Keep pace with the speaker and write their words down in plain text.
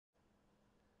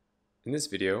In this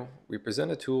video, we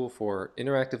present a tool for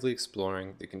interactively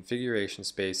exploring the configuration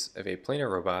space of a planar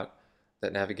robot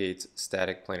that navigates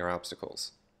static planar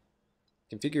obstacles.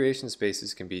 Configuration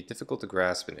spaces can be difficult to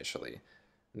grasp initially,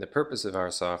 and the purpose of our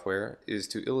software is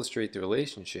to illustrate the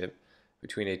relationship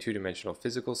between a two-dimensional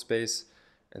physical space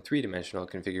and three-dimensional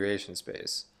configuration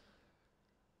space.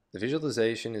 The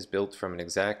visualization is built from an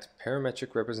exact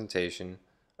parametric representation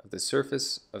of the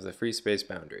surface of the free space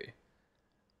boundary.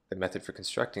 The method for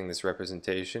constructing this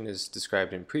representation is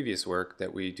described in previous work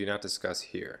that we do not discuss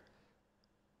here.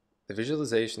 The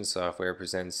visualization software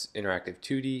presents interactive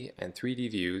 2D and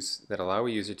 3D views that allow a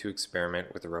user to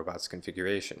experiment with the robot's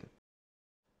configuration.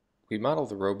 We model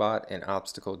the robot and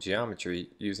obstacle geometry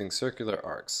using circular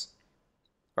arcs.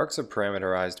 Arcs are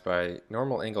parameterized by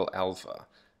normal angle alpha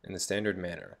in the standard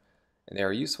manner, and they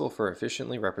are useful for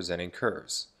efficiently representing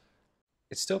curves.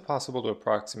 It's still possible to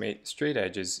approximate straight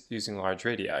edges using large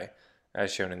radii,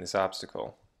 as shown in this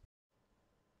obstacle.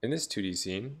 In this 2D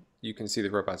scene, you can see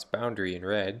the robot's boundary in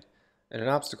red and an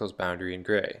obstacle's boundary in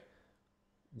gray.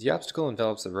 The obstacle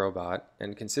envelops the robot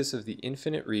and consists of the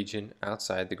infinite region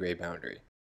outside the gray boundary.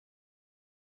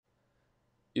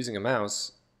 Using a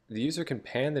mouse, the user can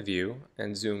pan the view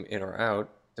and zoom in or out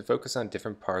to focus on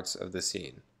different parts of the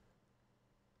scene.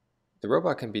 The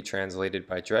robot can be translated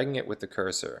by dragging it with the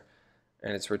cursor,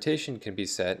 and its rotation can be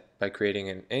set by creating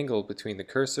an angle between the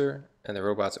cursor and the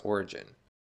robot's origin.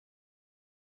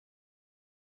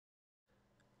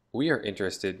 We are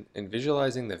interested in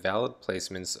visualizing the valid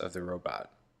placements of the robot.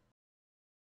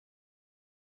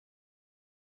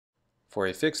 For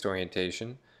a fixed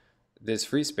orientation, this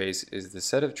free space is the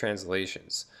set of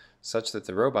translations such that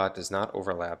the robot does not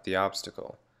overlap the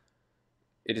obstacle.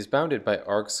 It is bounded by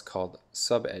arcs called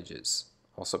sub-edges,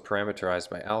 also parameterized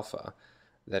by alpha,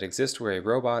 that exist where a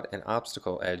robot and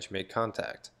obstacle edge make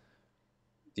contact.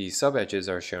 The sub-edges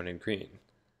are shown in green.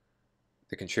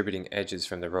 The contributing edges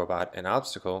from the robot and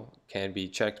obstacle can be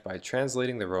checked by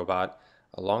translating the robot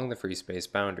along the free space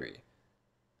boundary.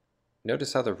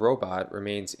 Notice how the robot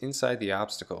remains inside the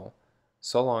obstacle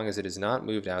so long as it is not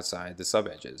moved outside the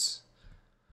sub-edges.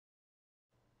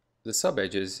 The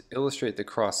sub-edges illustrate the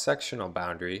cross-sectional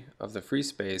boundary of the free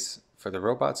space for the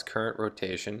robot's current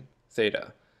rotation,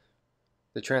 theta.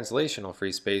 The translational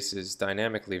free space is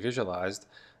dynamically visualized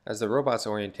as the robot's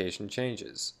orientation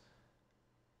changes.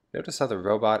 Notice how the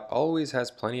robot always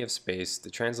has plenty of space to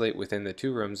translate within the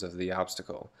two rooms of the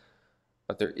obstacle,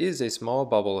 but there is a small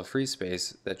bubble of free space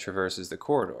that traverses the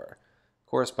corridor,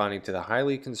 corresponding to the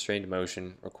highly constrained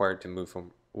motion required to move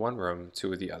from one room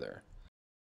to the other.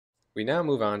 We now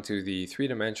move on to the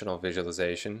three-dimensional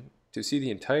visualization to see the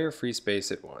entire free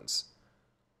space at once.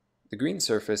 The green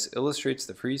surface illustrates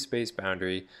the free space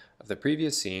boundary of the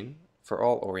previous scene for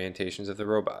all orientations of the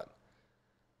robot.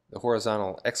 The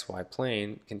horizontal XY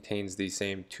plane contains the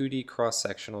same 2D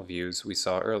cross-sectional views we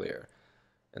saw earlier,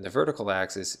 and the vertical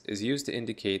axis is used to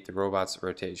indicate the robot's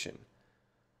rotation.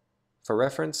 For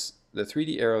reference, the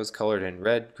 3D arrows colored in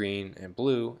red, green, and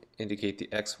blue indicate the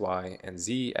X, Y, and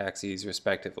Z axes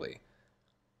respectively.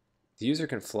 The user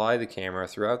can fly the camera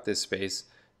throughout this space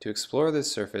to explore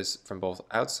this surface from both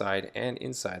outside and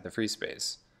inside the free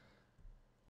space.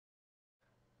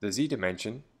 The Z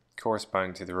dimension,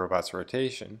 corresponding to the robot's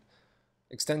rotation,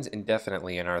 extends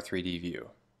indefinitely in our 3D view.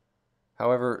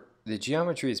 However, the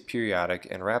geometry is periodic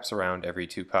and wraps around every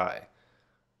 2 pi.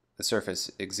 The surface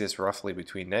exists roughly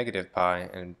between negative pi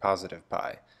and positive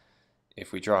pi.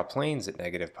 If we draw planes at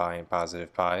negative pi and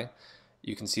positive pi,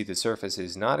 you can see the surface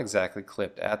is not exactly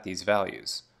clipped at these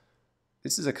values.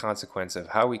 This is a consequence of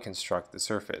how we construct the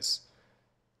surface.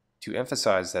 To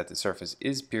emphasize that the surface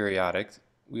is periodic,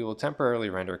 we will temporarily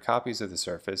render copies of the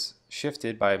surface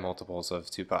shifted by multiples of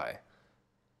 2 pi.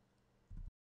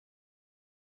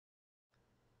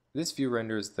 This view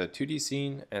renders the 2D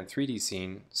scene and 3D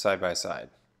scene side by side.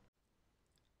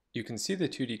 You can see the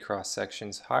 2D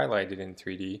cross-sections highlighted in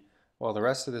 3D while the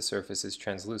rest of the surface is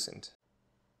translucent.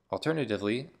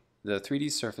 Alternatively, the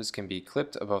 3D surface can be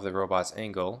clipped above the robot's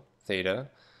angle, theta,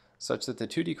 such that the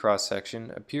 2D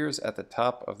cross-section appears at the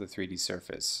top of the 3D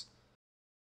surface.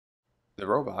 The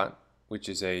robot, which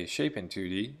is a shape in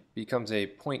 2D, becomes a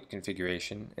point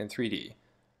configuration in 3D.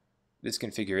 This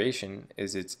configuration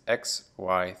is its x,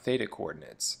 y, theta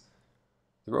coordinates.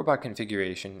 The robot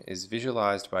configuration is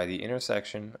visualized by the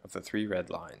intersection of the 3 red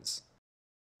lines.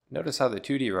 Notice how the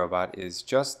 2D robot is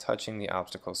just touching the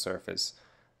obstacle surface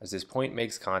as this point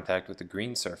makes contact with the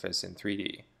green surface in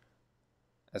 3D.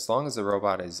 As long as the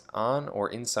robot is on or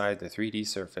inside the 3D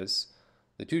surface,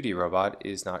 the 2D robot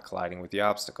is not colliding with the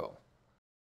obstacle.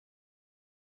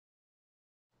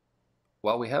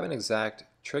 While we have an exact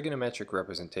trigonometric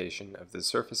representation of the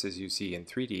surfaces you see in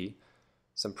 3D,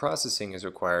 some processing is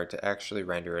required to actually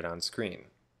render it on screen.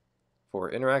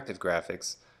 For interactive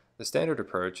graphics, the standard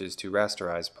approach is to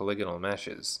rasterize polygonal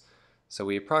meshes, so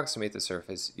we approximate the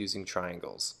surface using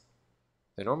triangles.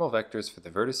 The normal vectors for the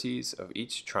vertices of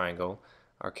each triangle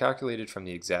are calculated from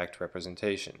the exact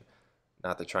representation,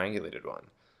 not the triangulated one,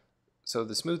 so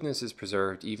the smoothness is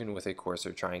preserved even with a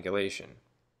coarser triangulation.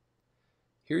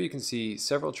 Here you can see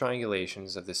several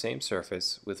triangulations of the same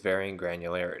surface with varying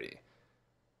granularity.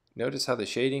 Notice how the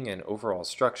shading and overall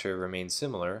structure remain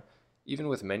similar even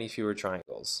with many fewer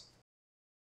triangles.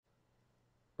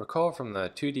 Recall from the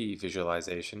 2D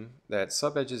visualization that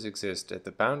subedges exist at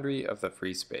the boundary of the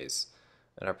free space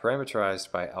and are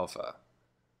parameterized by alpha.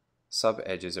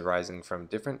 Subedges arising from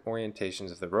different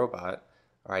orientations of the robot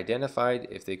are identified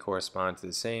if they correspond to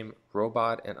the same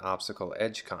robot and obstacle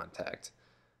edge contact,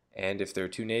 and if their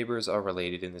two neighbors are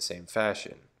related in the same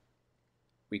fashion.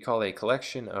 We call a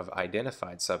collection of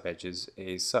identified subedges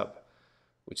a sub,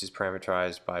 which is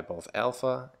parameterized by both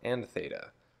alpha and theta.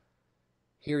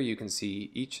 Here you can see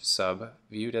each sub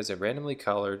viewed as a randomly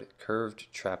colored curved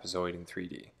trapezoid in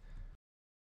 3D.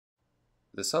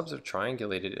 The subs are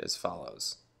triangulated as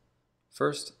follows.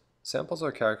 First, samples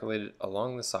are calculated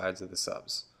along the sides of the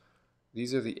subs.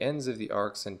 These are the ends of the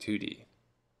arcs in 2D.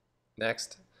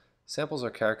 Next, samples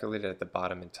are calculated at the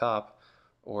bottom and top,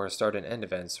 or start and end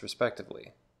events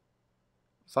respectively.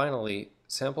 Finally,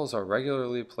 samples are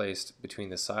regularly placed between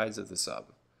the sides of the sub.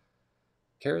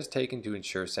 Care is taken to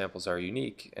ensure samples are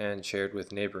unique and shared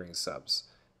with neighboring subs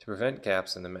to prevent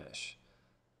gaps in the mesh.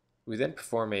 We then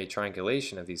perform a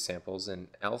triangulation of these samples in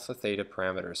alpha-theta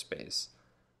parameter space,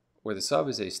 where the sub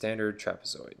is a standard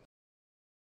trapezoid.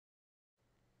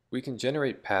 We can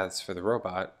generate paths for the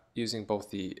robot using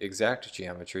both the exact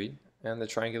geometry and the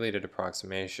triangulated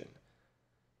approximation.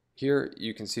 Here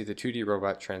you can see the 2D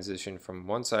robot transition from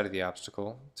one side of the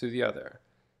obstacle to the other.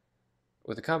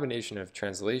 With a combination of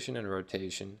translation and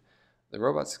rotation, the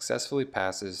robot successfully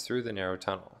passes through the narrow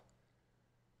tunnel.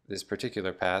 This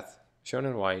particular path, shown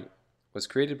in white, was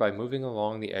created by moving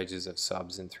along the edges of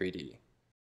subs in 3D.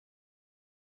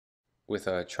 With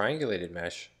a triangulated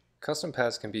mesh, custom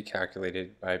paths can be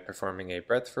calculated by performing a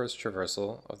breadth-first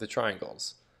traversal of the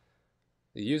triangles.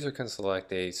 The user can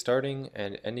select a starting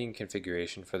and ending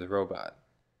configuration for the robot.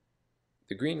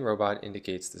 The green robot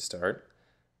indicates the start,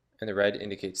 and the red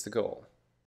indicates the goal.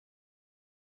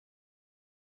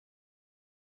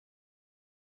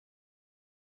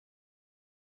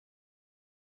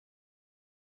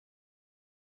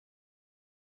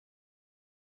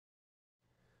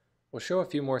 We'll show a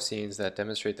few more scenes that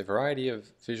demonstrate the variety of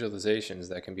visualizations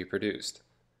that can be produced.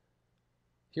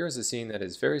 Here is a scene that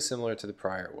is very similar to the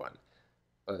prior one,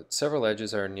 but several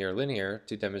edges are near linear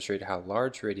to demonstrate how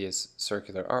large radius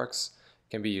circular arcs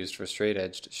can be used for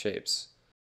straight-edged shapes.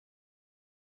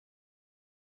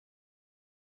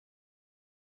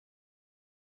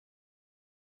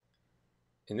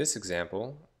 In this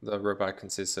example, the robot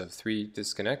consists of 3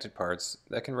 disconnected parts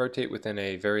that can rotate within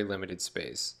a very limited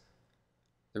space.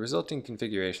 The resulting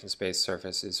configuration space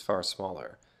surface is far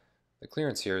smaller. The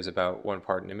clearance here is about 1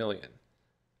 part in a million.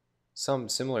 Some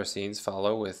similar scenes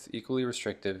follow with equally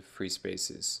restrictive free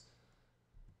spaces.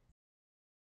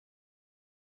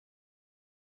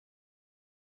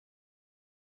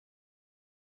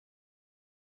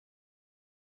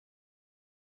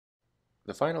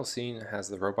 The final scene has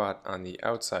the robot on the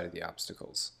outside of the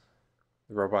obstacles.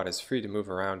 The robot is free to move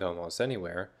around almost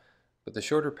anywhere, but the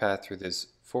shorter path through this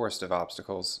forest of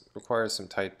obstacles requires some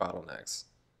tight bottlenecks.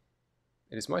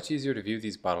 It is much easier to view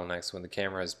these bottlenecks when the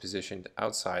camera is positioned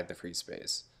outside the free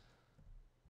space.